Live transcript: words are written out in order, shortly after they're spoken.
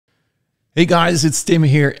Hey guys, it's Tim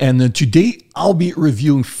here, and today I'll be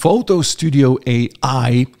reviewing FotoStudio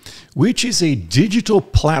AI, which is a digital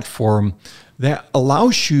platform that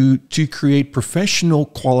allows you to create professional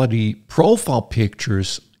quality profile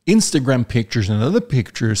pictures, Instagram pictures, and other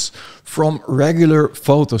pictures from regular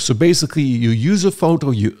photos. So basically, you use a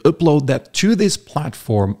photo, you upload that to this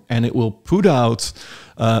platform, and it will put out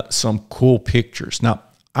some cool pictures. Now,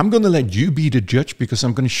 I'm going to let you be the judge because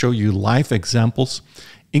I'm going to show you live examples.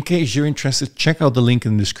 In case you're interested, check out the link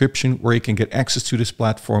in the description where you can get access to this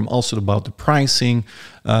platform, also about the pricing,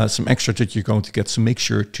 some extra that you're going to get, so make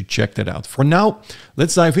sure to check that out. For now,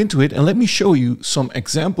 let's dive into it and let me show you some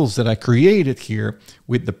examples that I created here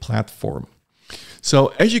with the platform.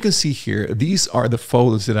 So as you can see here, these are the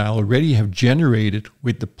photos that I already have generated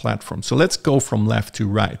with the platform. So let's go from left to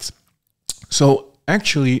right. So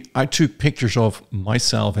actually, I took pictures of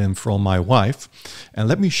myself and from my wife, and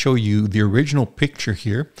let me show you the original picture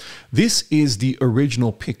here. This is the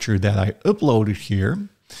original picture that I uploaded here,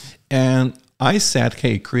 and I said,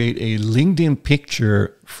 hey, create a LinkedIn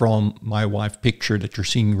picture from my wife picture that you're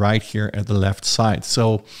seeing right here at the left side.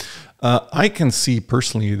 So I can see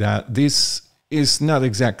personally that this is not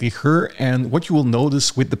exactly her, and what you will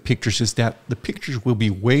notice with the pictures is that the pictures will be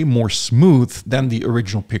way more smooth than the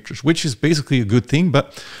original pictures, which is basically a good thing.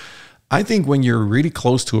 But I think when you're really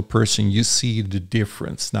close to a person, you see the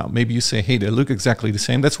difference. Now, maybe you say, hey, they look exactly the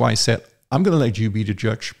same. That's why I said, I'm going to let you be the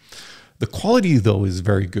judge. The quality, though, is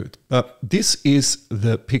very good. But this is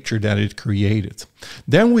the picture that it created.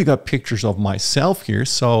 Then we got pictures of myself here.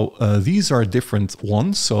 So these are different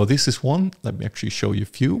ones. So this is one. Let me actually show you a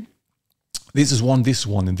few. This is one,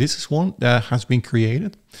 and this is one that has been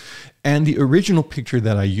created. And the original picture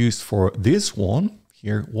that I used for this one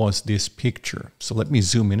here was this picture. So let me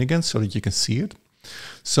zoom in again so that you can see it.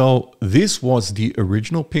 So this was the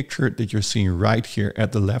original picture that you're seeing right here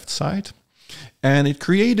at the left side. And it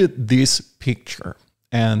created this picture.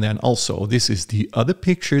 And then also this is the other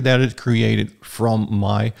picture that it created from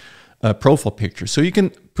my profile picture. So you can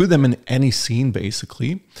put them in any scene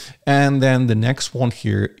basically. And then the next one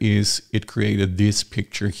here is it created this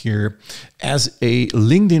picture here as a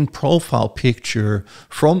LinkedIn profile picture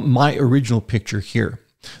from my original picture here.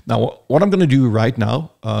 Now, what I'm going to do right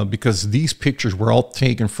now, because these pictures were all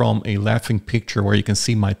taken from a laughing picture where you can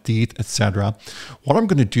see my teeth, etc. What I'm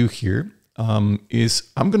going to do here is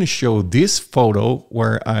I'm going to show this photo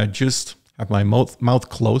where I just have my mouth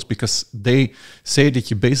closed because they say that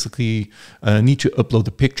you basically need to upload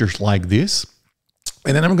the pictures like this.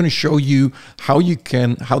 And then I'm going to show you how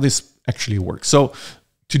this actually works. So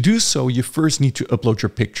to do so, you first need to upload your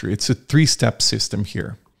picture. It's a three-step system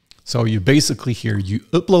here. So you basically here, you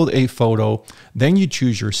upload a photo, then you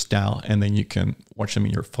choose your style, and then you can watch them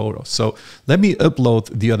in your photo. So let me upload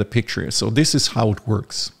the other picture. So this is how it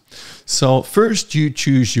works. So first you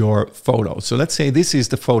choose your photo. So let's say this is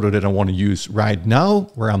the photo that I want to use right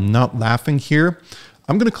now where I'm not laughing here.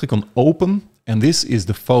 I'm going to click on open, and this is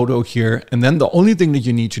the photo here. And then the only thing that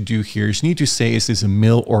you need to do here is you need to say, is this a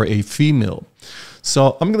male or a female?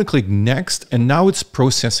 So I'm going to click next, and now it's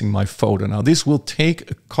processing my photo. Now this will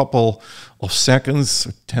take a couple of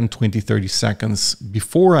seconds, 10, 20, 30 seconds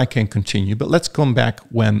before I can continue, but let's come back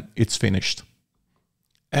when it's finished.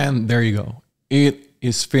 And there you go. It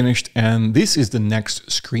is finished, and this is the next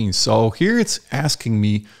screen. So here it's asking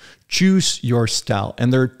me, choose your style,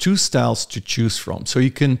 and there are two styles to choose from. So you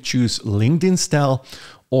can choose LinkedIn style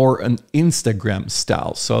or an Instagram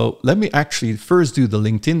style. So let me actually first do the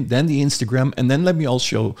LinkedIn, then the Instagram, and then let me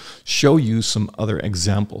also show you some other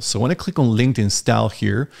examples. So when I click on LinkedIn style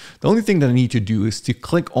here, the only thing that I need to do is to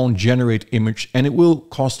click on generate image, and it will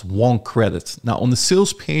cost 1 credit. Now on the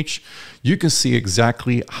sales page, you can see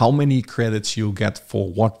exactly how many credits you'll get for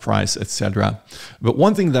what price, etc. But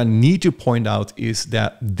one thing that I need to point out is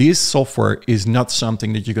that this software is not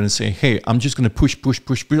something that you're going to say, hey, I'm just going to push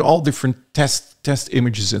all different test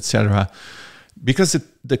images, etc. Because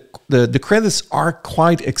the credits are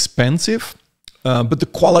quite expensive, but the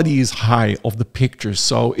quality is high of the pictures.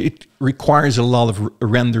 So it requires a lot of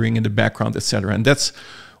rendering in the background, etc. And that's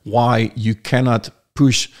why you cannot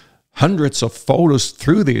push hundreds of photos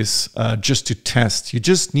through this just to test. You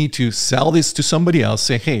just need to sell this to somebody else.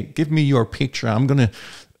 Say, hey, give me your picture. I'm going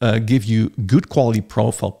to give you good quality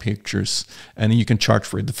profile pictures, and then you can charge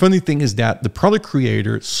for it. The funny thing is that the product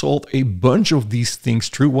creator sold a bunch of these things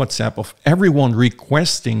through WhatsApp of everyone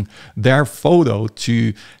requesting their photo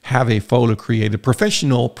to have a photo created,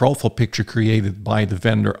 professional profile picture created by the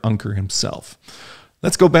vendor Anker himself.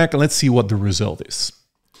 Let's go back and let's see what the result is.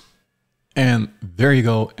 And there you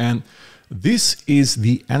go. And this is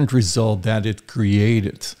the end result that it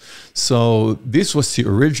created. So this was the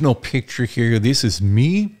original picture here. This is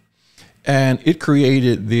me, and it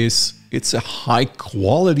created this. It's a high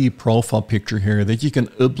quality profile picture here that you can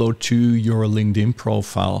upload to your LinkedIn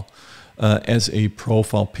profile as a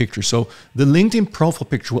profile picture. So the LinkedIn profile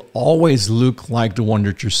picture will always look like the one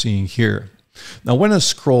that you're seeing here. Now, when I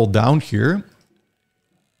scroll down here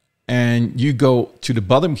and you go to the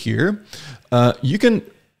bottom here, you can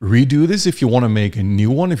redo this if you want to make a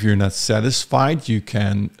new one. If you're not satisfied, you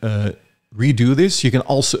can redo this. You can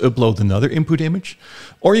also upload another input image,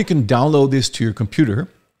 or you can download this to your computer,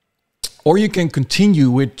 or you can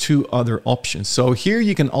continue with two other options. So here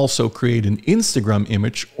you can also create an Instagram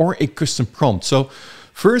image or a custom prompt. So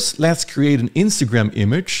first, let's create an Instagram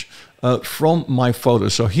image from my photo.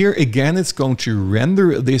 So here again, it's going to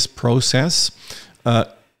render this process.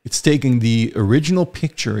 It's taking the original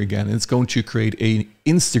picture again. It's going to create an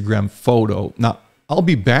Instagram photo. Now, I'll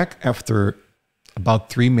be back after about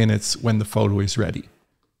 3 minutes when the photo is ready.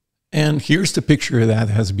 And here's the picture that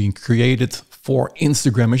has been created for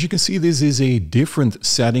Instagram. As you can see, this is a different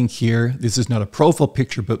setting here. This is not a profile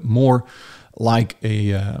picture, but more like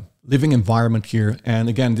a living environment here. And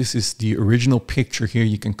again, this is the original picture here.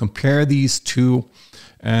 You can compare these two.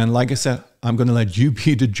 And like I said, I'm going to let you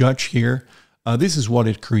be the judge here. This is what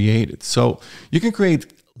it created. So you can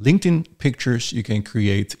create LinkedIn pictures, you can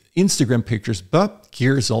create Instagram pictures, but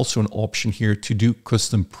here's also an option here to do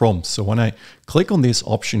custom prompts. So when I click on this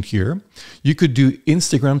option here, you could do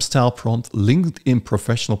Instagram style prompt, LinkedIn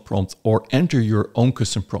professional prompt, or enter your own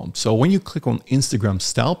custom prompt. So when you click on Instagram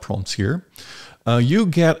style prompts here, you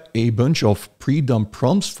get a bunch of pre-done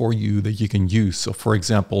prompts for you that you can use. So for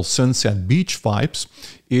example, sunset beach vibes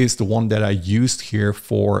is the one that I used here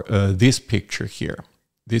for this picture here.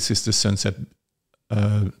 This is the sunset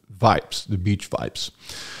vibes, the beach vibes.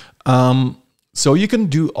 So you can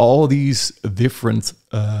do all these different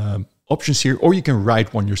options here, or you can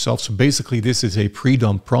write one yourself. So basically this is a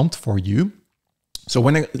pre-done prompt for you. So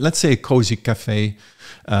when let's say a cozy cafe,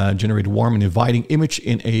 generate a warm and inviting image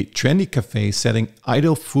in a trendy cafe setting,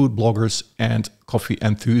 ideal food bloggers and coffee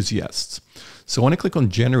enthusiasts. So when I click on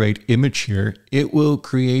generate image here, it will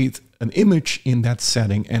create an image in that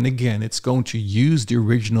setting. And again, it's going to use the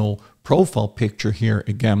original profile picture here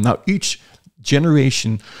again. Now, each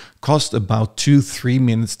generation costs about 2-3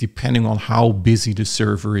 minutes, depending on how busy the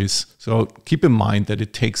server is. So keep in mind that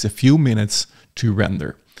it takes a few minutes to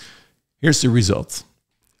render. Here's the result.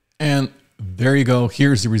 And there you go.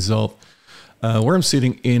 Here's the result. Where I'm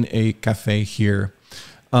sitting in a cafe here.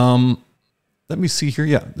 Let me see here.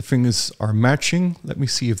 Yeah, the fingers are matching. Let me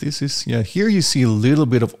see if this is, yeah, here you see a little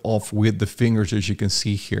bit of off with the fingers, as you can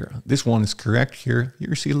see here. This one is correct here.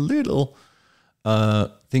 You see a little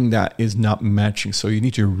thing that is not matching. So you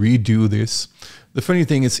need to redo this. The funny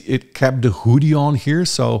thing is it kept the hoodie on here.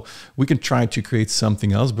 So we can try to create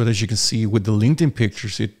something else. But as you can see with the LinkedIn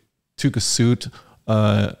pictures, it took a suit,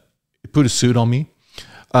 it put a suit on me.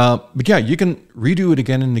 But yeah, you can redo it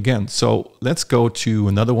again and again. So let's go to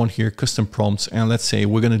another one here, custom prompts. And let's say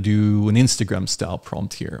we're going to do an Instagram style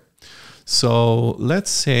prompt here. So let's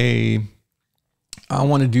say I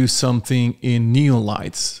want to do something in neon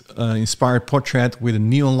lights, inspired portrait with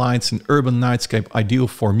neon lights and urban nightscape, ideal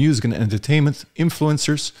for music and entertainment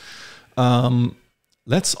influencers.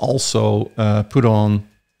 Let's also put on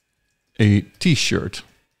a t-shirt.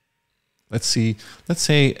 Let's see, let's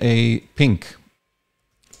say a pink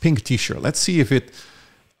t-shirt. Let's see if it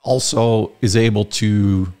also is able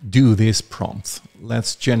to do this prompt.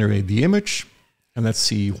 Let's generate the image and let's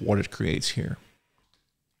see what it creates here.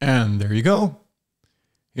 And there you go.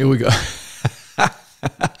 Here we go.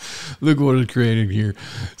 Look what it created here.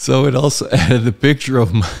 So it also added a picture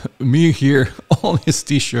of me here on his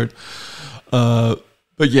t-shirt.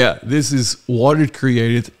 But yeah, this is what it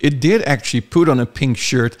created. It did actually put on a pink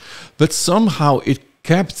shirt, but somehow it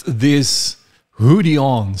kept this hoodie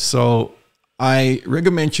on. So I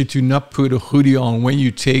recommend you to not put a hoodie on when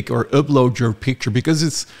you take or upload your picture, because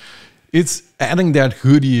it's adding that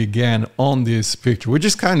hoodie again on this picture, which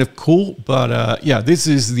is kind of cool. But yeah, this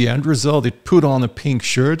is the end result. It put on a pink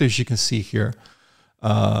shirt, as you can see here.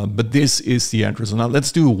 But this is the end result. Now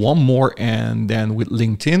let's do one more, and then with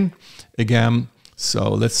LinkedIn again. So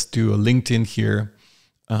let's do a LinkedIn here.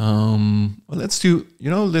 Let's do,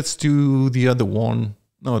 let's do the other one.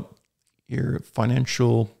 No, here,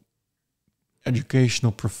 financial,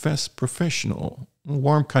 educational, professional,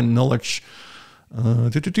 warm kind of knowledge.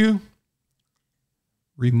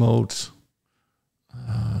 Remote.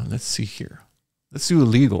 Let's see here. Let's do a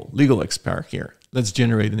legal expert here. Let's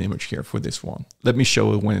generate an image here for this one. Let me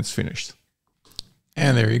show it when it's finished.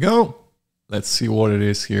 And there you go. Let's see what it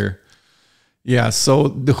is here. Yeah, so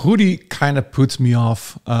the hoodie kind of puts me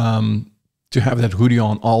off to have that hoodie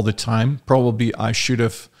on all the time. Probably I should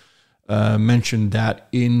have mentioned that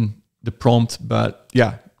in the prompt, but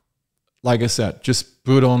yeah, like I said, just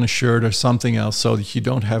put on a shirt or something else so that you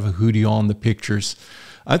don't have a hoodie on the pictures.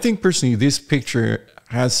 I think personally this picture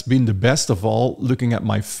has been the best of all. Looking at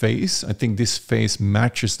my face, I think this face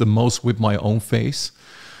matches the most with my own face.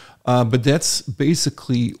 But that's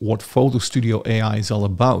basically what FotoStudio AI is all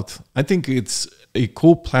about. I think it's a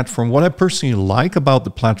cool platform. What I personally like about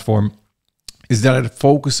the platform is that it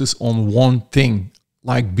focuses on one thing,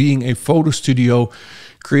 like being a photo studio,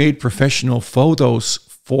 create professional photos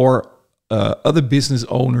for other business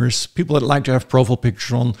owners, people that like to have profile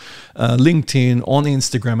pictures on LinkedIn, on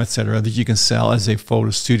Instagram, etc., that you can sell as a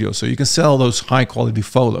photo studio. So you can sell those high quality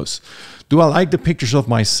photos. Do I like the pictures of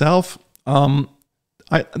myself?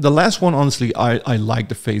 The last one, honestly, I like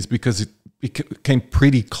the face because it came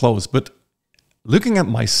pretty close. But looking at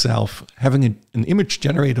myself, having an image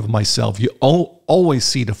generated of myself, you always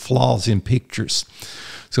see the flaws in pictures.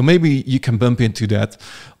 So maybe you can bump into that.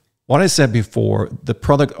 What I said before, the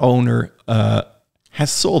product owner has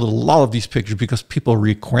sold a lot of these pictures because people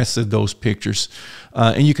requested those pictures.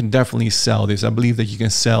 And you can definitely sell this. I believe that you can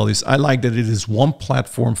sell this. I like that it is one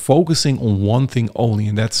platform focusing on one thing only,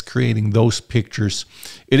 and that's creating those pictures.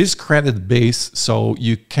 It is credit-based, so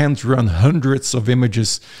you can't run hundreds of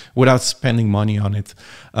images without spending money on it.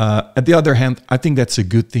 At the other hand, I think that's a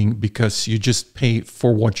good thing because you just pay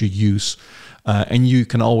for what you use, and you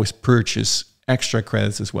can always purchase extra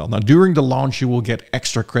credits as well. Now, during the launch, you will get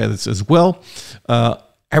extra credits as well.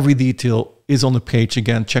 Every detail is on the page.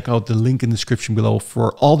 Again, check out the link in the description below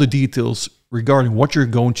for all the details regarding what you're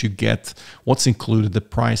going to get, what's included, the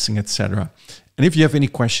pricing, etc. And if you have any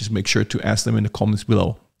questions, make sure to ask them in the comments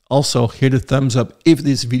below. Also, hit a thumbs up if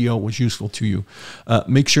this video was useful to you.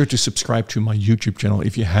 Make sure to subscribe to my YouTube channel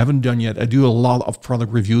if you haven't done yet. I do a lot of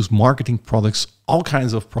product reviews, marketing products, all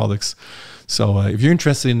kinds of products. So if you're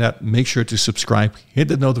interested in that, make sure to subscribe, hit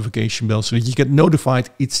the notification bell so that you get notified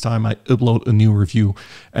each time I upload a new review.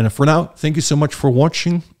 And for now, thank you so much for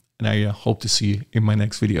watching, and I hope to see you in my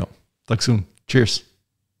next video. Talk soon. Cheers.